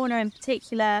Newlands Corner in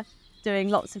particular, doing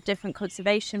lots of different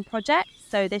conservation projects.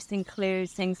 So this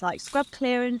includes things like scrub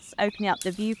clearance, opening up the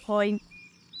viewpoint.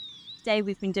 Today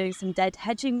we've been doing some dead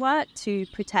hedging work to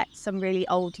protect some really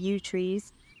old yew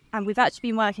trees. And we've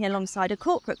actually been working alongside a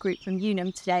corporate group from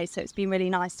Unum today, so it's been really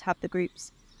nice to have the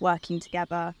groups working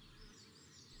together.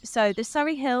 So the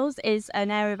Surrey Hills is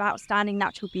an area of outstanding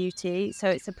natural beauty, so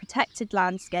it's a protected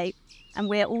landscape, and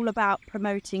we're all about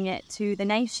promoting it to the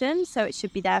nation, so it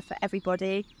should be there for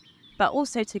everybody, but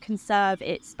also to conserve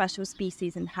its special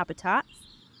species and habitats.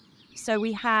 So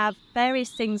we have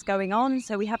various things going on.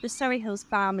 So we have the Surrey Hills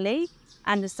family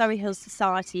and the Surrey Hills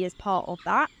Society as part of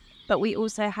that. But we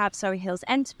also have Surrey Hills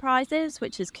Enterprises,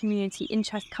 which is a community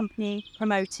interest company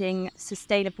promoting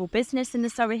sustainable business in the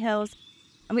Surrey Hills.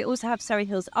 And we also have Surrey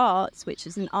Hills Arts, which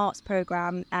is an arts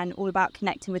programme and all about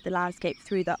connecting with the landscape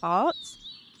through the arts.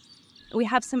 We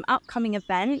have some upcoming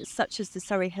events, such as the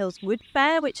Surrey Hills Wood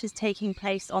Fair, which is taking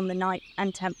place on the 9th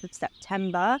and 10th of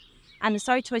September. And the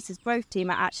Surrey Choices Growth team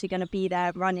are actually going to be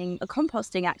there running a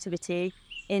composting activity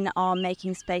in our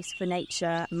Making Space for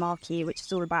Nature marquee, which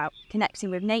is all about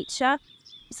connecting with nature.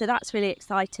 So that's really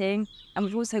exciting. And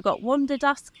we've also got Wander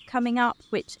Dusk coming up,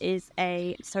 which is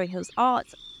a Surrey Hills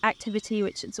Arts activity,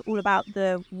 which is all about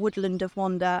the woodland of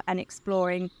Wander and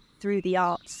exploring through the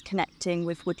arts, connecting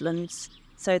with woodlands.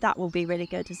 So that will be really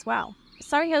good as well.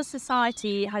 Surrey Hills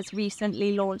Society has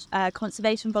recently launched a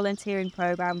conservation volunteering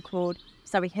programme called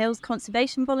Surrey Hills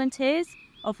Conservation Volunteers,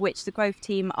 of which the Growth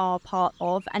team are part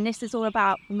of. And this is all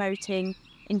about promoting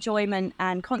enjoyment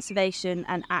and conservation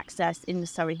and access in the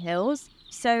Surrey Hills.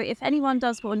 So if anyone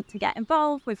does want to get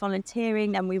involved with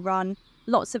volunteering, then we run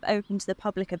lots of open to the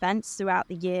public events throughout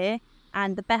the year.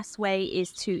 And the best way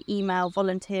is to email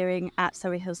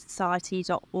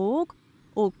volunteering@surreyhillsociety.org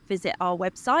or visit our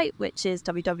website, which is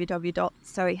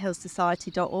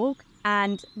www.surreyhillsociety.org.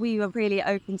 And we are really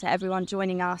open to everyone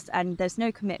joining us, and there's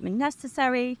no commitment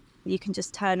necessary. You can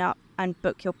just turn up and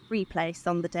book your free place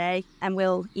on the day, and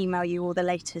we'll email you all the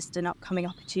latest and upcoming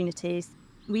opportunities.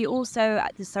 We also,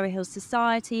 at the Surrey Hills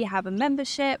Society, have a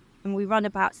membership, and we run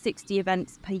about 60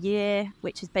 events per year,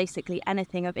 which is basically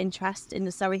anything of interest in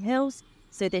the Surrey Hills.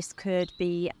 So this could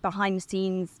be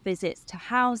behind-the-scenes visits to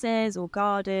houses or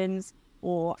gardens,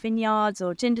 or vineyards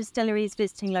or gin distilleries,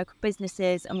 visiting local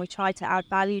businesses, and we try to add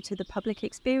value to the public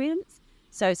experience.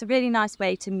 So it's a really nice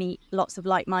way to meet lots of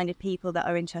like-minded people that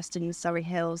are interested in the Surrey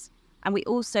Hills. And we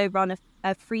also run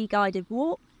a free guided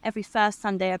walk every first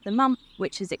Sunday of the month,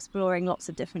 which is exploring lots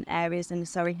of different areas in the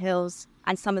Surrey Hills.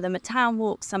 And some of them are town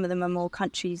walks, some of them are more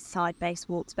countryside-based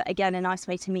walks, but again, a nice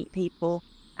way to meet people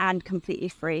and completely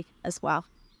free as well.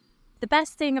 The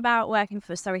best thing about working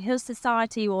for Surrey Hills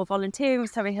Society or volunteering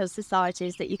with Surrey Hills Society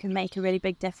is that you can make a really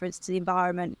big difference to the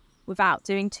environment without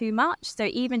doing too much. So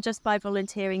even just by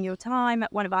volunteering your time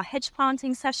at one of our hedge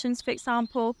planting sessions, for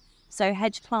example. So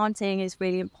hedge planting is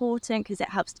really important because it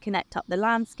helps to connect up the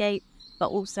landscape, but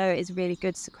also is a really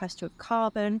good sequester of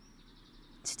carbon.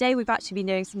 Today we've actually been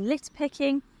doing some litter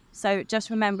picking. So just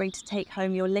remembering to take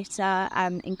home your litter,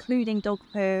 including dog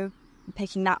poo.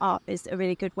 Picking that up is a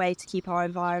really good way to keep our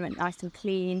environment nice and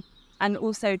clean. And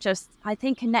also just, I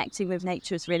think connecting with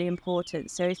nature is really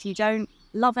important. So if you don't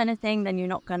love anything, then you're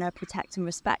not going to protect and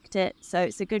respect it. So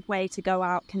it's a good way to go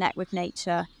out, connect with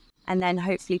nature, and then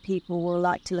hopefully people will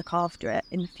like to look after it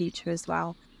in the future as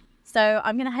well. So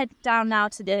I'm going to head down now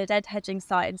to the dead hedging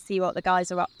site and see what the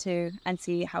guys are up to and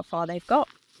see how far they've got.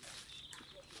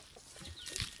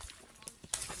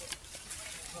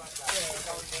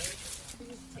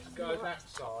 Go that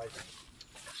side.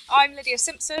 I'm Lydia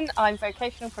Simpson. I'm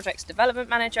Vocational Projects Development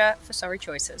Manager for Surrey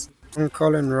Choices. I'm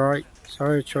Colin Wright,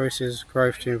 Surrey Choices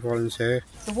Growth Team Volunteer.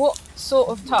 So what sort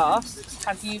of tasks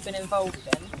have you been involved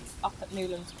in up at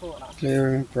Newlands Corner?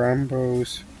 Clearing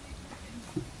brambles,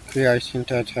 creating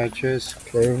dead hedges,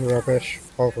 clearing rubbish,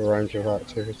 a whole range of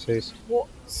activities. What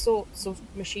sorts of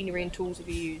machinery and tools have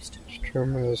you used?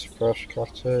 Trimmers, brush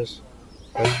cutters,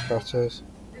 edge cutters.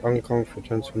 I'm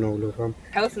confident in all of them.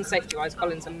 Health and safety wise,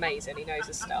 Colin's amazing. He knows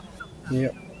his stuff.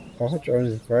 Yep. I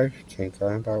joined the growth team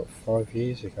going about 5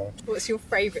 years ago. What's your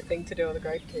favourite thing to do on the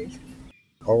growth team?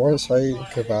 I won't say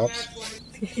kebabs.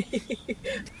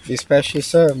 Especially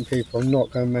certain people, I'm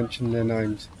not going to mention their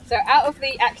names. So out of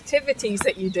the activities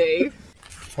that you do,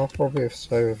 I'll probably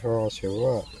say a variety of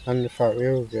work, and the fact we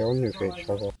all get on with each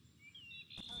other.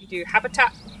 you do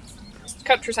habitat,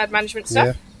 countryside management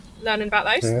stuff, learning about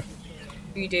those. Yeah.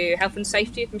 You do health and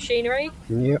safety of machinery.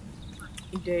 Yep.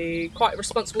 You do quite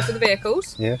responsible for the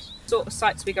vehicles. Yes. Sort of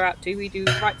sites we go out to. We do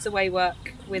rights of way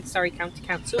work with Surrey County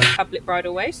Council, public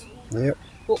bridleways. Yep.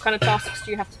 What kind of tasks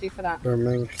do you have to do for that?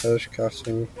 Trimming, hedge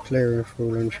cutting, clearing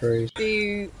fallen trees. Do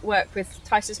you work with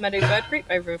Tice's Meadow Bird Group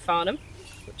over in Farnham,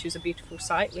 which is a beautiful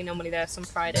site. We're normally there some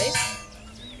Fridays.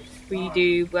 We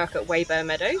do work at Wayburn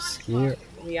Meadows. Yep.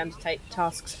 We undertake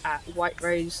tasks at White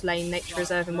Rose Lane Nature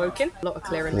Reserve in Woking. A lot of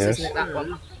clearance, Yes. isn't it, that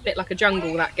one? Bit like a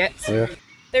jungle, that gets. Yeah.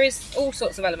 There is all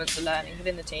sorts of elements of learning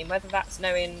within the team, whether that's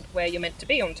knowing where you're meant to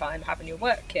be on time, having your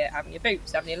work kit, having your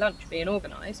boots, having your lunch, being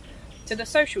organised, to the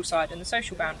social side and the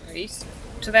social boundaries,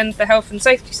 to then the health and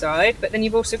safety side, but then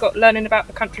you've also got learning about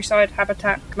the countryside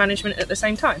habitat management at the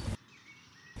same time.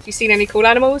 Have you seen any cool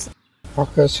animals? I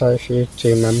could say a few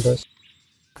team members.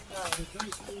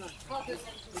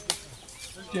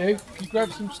 Jay, can you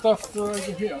grab some stuff for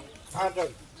over here?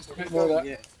 Just a bit more of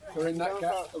that. For in that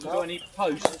gap. Do I need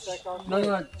posts?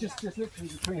 No, just literally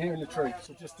between here and the tree.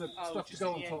 So just the stuff to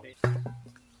go on top.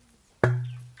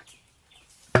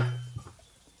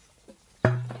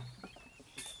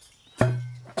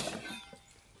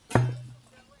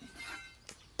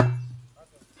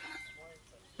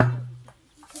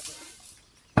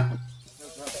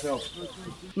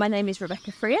 My name is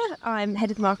Rebecca Freer. I'm Head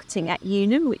of Marketing at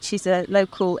Unum, which is a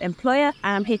local employer.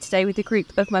 And I'm here today with a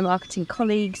group of my marketing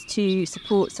colleagues to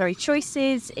support Surrey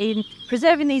Choices in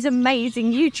preserving these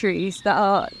amazing yew trees that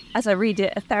are, as I read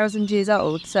it, 1,000 years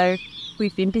old. So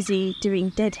we've been busy doing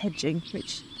dead hedging,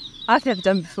 which I've never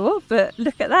done before, but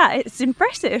look at that, it's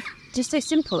impressive. Just so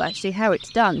simple actually how it's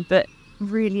done, but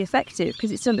really effective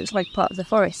because it still looks like part of the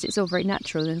forest. It's all very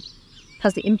natural and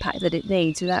has the impact that it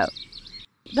needs without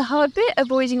the hard bit,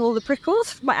 avoiding all the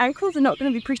prickles. My ankles are not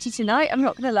going to be pretty tonight, I'm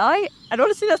not going to lie. And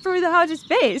honestly, that's probably the hardest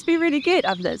bit. It's been really good.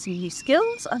 I've learned some new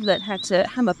skills. I've learned how to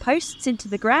hammer posts into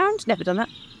the ground. Never done that.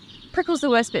 Prickles the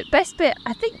worst bit. Best bit,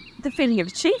 I think, the feeling of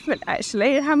achievement,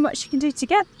 actually, and how much you can do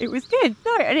together. It was good.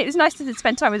 No, and it was nice to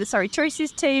spend time with the Surrey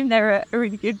Choices team. They're a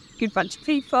really good bunch of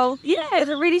people. Yeah,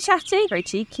 they're really chatty, very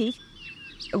cheeky.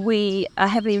 We are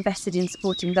heavily invested in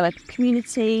supporting the local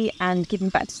community and giving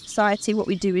back to society. What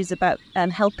we do is about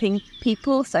helping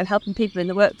people, so helping people in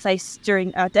the workplace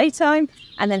during our daytime,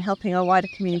 and then helping our wider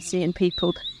community and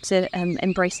people to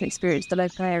embrace and experience the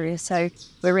local area. So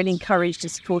we're really encouraged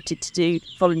and supported to do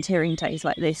volunteering days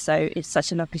like this. So it's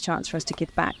such a lovely chance for us to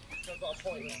give back.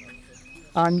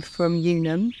 I'm from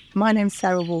Unum. My name's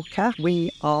Sarah Walker.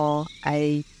 We are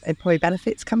a employee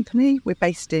benefits company. We're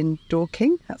based in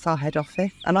Dorking. That's our head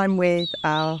office. And I'm with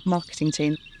our marketing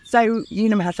team. So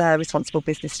Unum has a responsible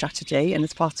business strategy, and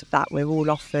as part of that, we're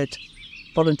all offered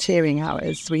volunteering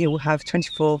hours. We all have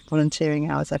 24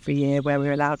 volunteering hours every year where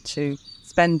we're allowed to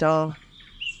spend our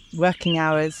working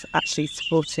hours actually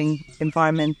supporting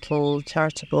environmental,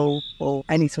 charitable or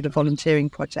any sort of volunteering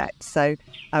project. So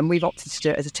we've opted to do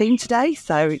it as a team today.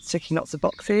 So it's ticking lots of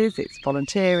boxes, it's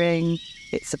volunteering,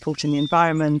 it's supporting the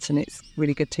environment, and it's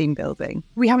really good team building.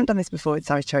 We haven't done this before at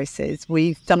Surrey Choices.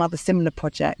 We've done other similar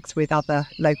projects with other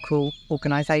local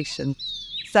organisations.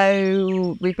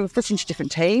 So we've been put into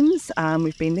different teams,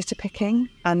 we've been litter picking,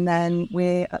 and then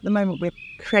at the moment we're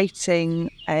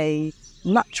creating a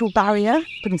natural barrier,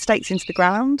 putting stakes into the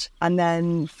ground and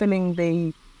then filling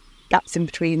the gaps in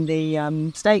between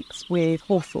the stakes with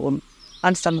hawthorn. I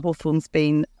understand the hawthorn's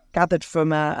been gathered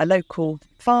from a local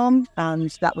farm, and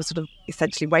that was sort of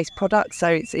essentially waste products, so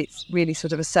it's really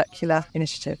sort of a circular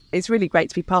initiative. It's really great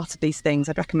to be part of these things.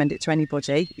 I'd recommend it to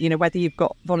anybody, whether you've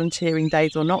got volunteering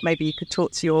days or not. Maybe you could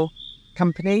talk to your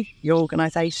company, your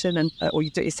organisation, and or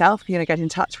you do it yourself, get in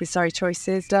touch with Surrey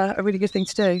Choices. A really good thing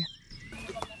to do.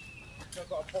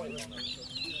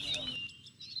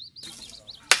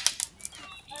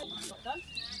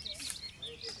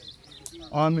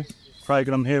 I'm Craig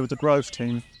and I'm here with the growth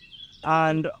team,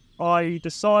 and I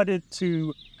decided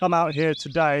to come out here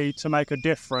today to make a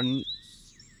difference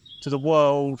to the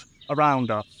world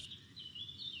around us.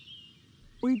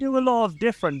 We do a lot of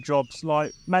different jobs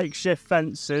like makeshift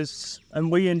fences,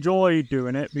 and we enjoy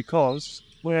doing it because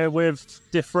we're with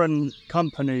different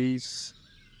companies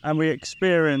and we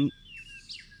experience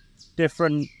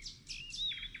different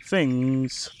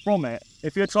things from it.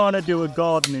 If you're trying to do a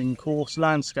gardening course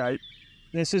landscape,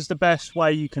 this is the best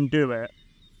way you can do it.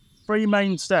 3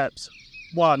 main steps.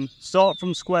 1, start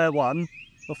from square one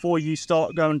before you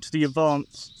start going to the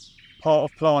advanced part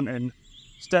of planting.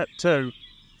 Step 2,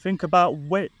 think about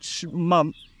which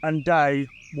month and day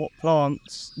what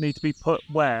plants need to be put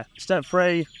where. Step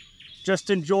 3, just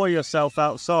enjoy yourself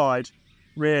outside,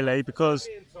 really, because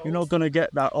you're not going to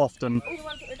get that often. All the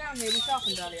ones that were down here we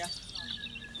sharpened earlier.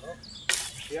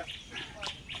 Yeah.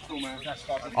 Cool, man. That's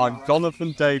fine. I'm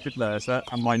Jonathan David Lerser,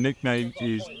 and my nickname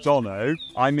is Jono.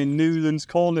 I'm in Newlands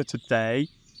Corner today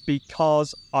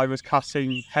because I was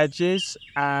cutting hedges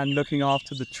and looking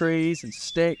after the trees and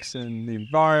sticks and the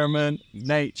environment,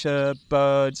 nature,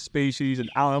 birds, species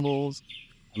and animals.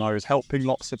 And I was helping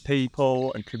lots of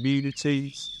people and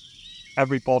communities.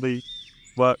 Everybody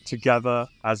worked together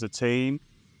as a team.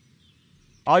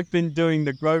 I've been doing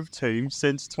the Grove team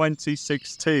since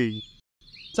 2016.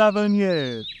 7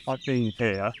 years I've been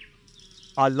here.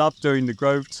 I love doing the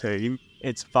Grove team.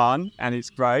 It's fun and it's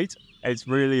great. It's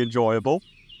really enjoyable.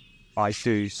 I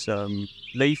do some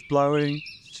leaf blowing,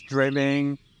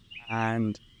 trimming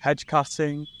and hedge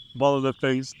cutting. One of the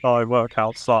things that I work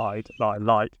outside that I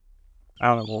like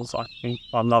animals.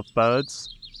 I love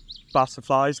birds,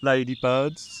 butterflies,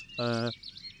 ladybirds.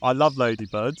 I love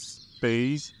ladybirds,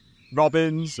 bees,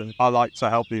 robins, and I like to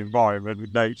help the environment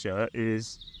with nature.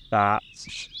 Is that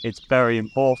it's very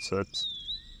important.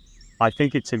 I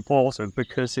think it's important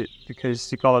because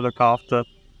you've got to look after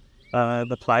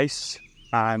the place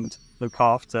and look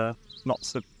after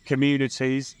lots of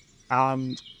communities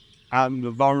and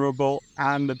the vulnerable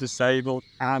and the disabled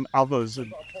and others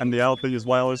and the elderly as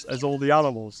well as all the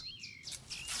animals.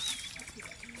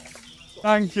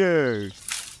 Thank you.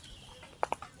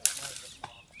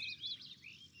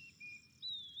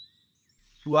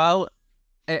 Well,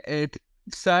 it's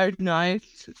so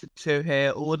nice to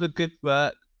hear all the good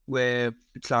work with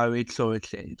Surrey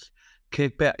Resources.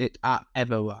 Keep it up,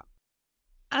 everyone.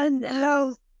 And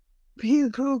how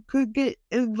people could get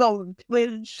involved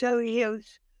with Surrey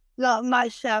Hills, like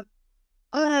myself.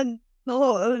 I'm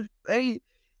part of a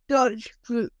Dutch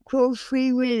group called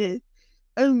Free Winners,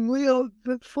 and we are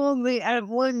performing at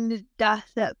Wonder Dash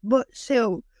at Butts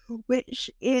Hill,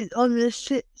 which is on the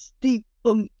 16th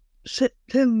of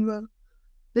September,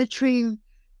 between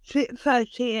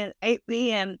 6:30 and 8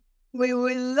 p.m. We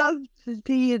would love to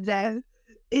see you there.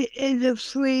 It is a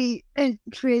free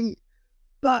entry,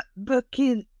 but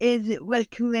booking is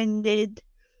recommended.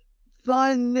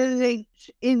 Find the links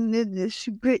in the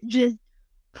description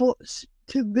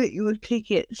to book your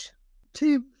tickets.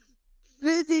 To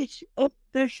finish off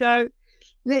the show,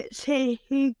 let's hear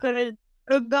who got it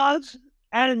above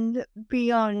and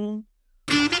beyond.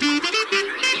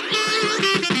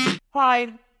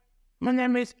 Hi, my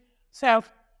name is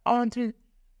Self. I want to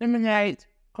nominate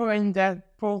Corinda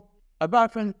for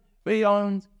Above and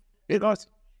Beyond because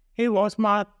he was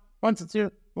my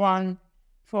 1-to-1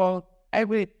 for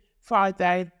every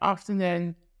Friday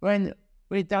afternoon when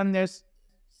we done this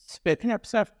speaking up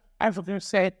stuff. Africa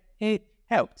said he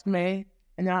helped me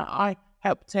and I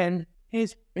helped him.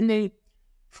 He's really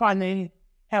funny,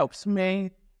 helps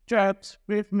me, jokes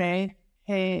with me.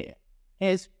 He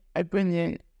is a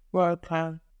brilliant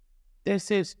worker.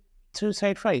 This is To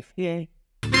Say Faith, yeah.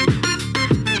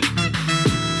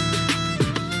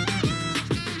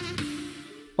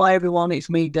 Hi everyone, it's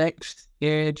me Dex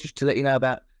here, just to let you know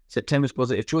about September's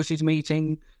Positive Choices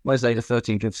meeting, Wednesday the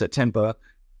 13th of September,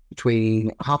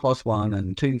 between 1:30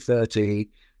 and 2:30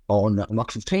 on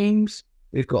Microsoft Teams.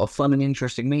 We've got a fun and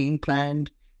interesting meeting planned.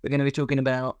 We're going to be talking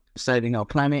about saving our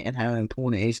planet and how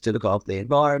important it is to look after the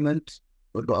environment.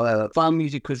 We've got a fun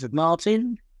music quiz with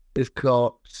Martin. We've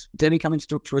got Debbie coming to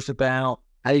talk to us about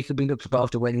how you can be looked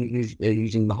after when you're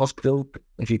using the hospital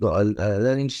if you've got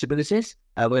learning disabilities.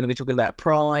 We're going to be talking about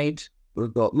Pride.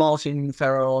 We've got Martin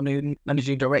Farrell, our new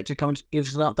Managing Director, coming to give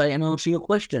us an update and answer your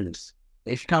questions.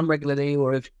 If you come regularly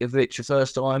or if it's your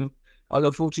first time, I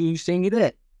look forward to seeing you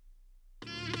there.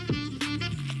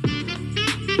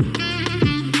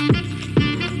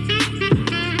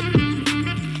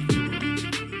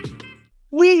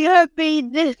 We have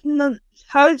been this month's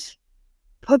host,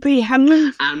 Poppy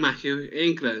Hammond and Matthew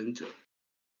England.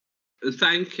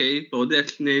 Thank you for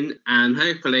listening, and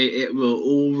hopefully it will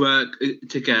all work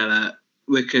together.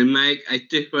 We can make a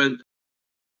difference.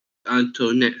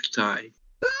 Until next time.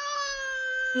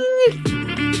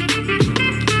 Bye.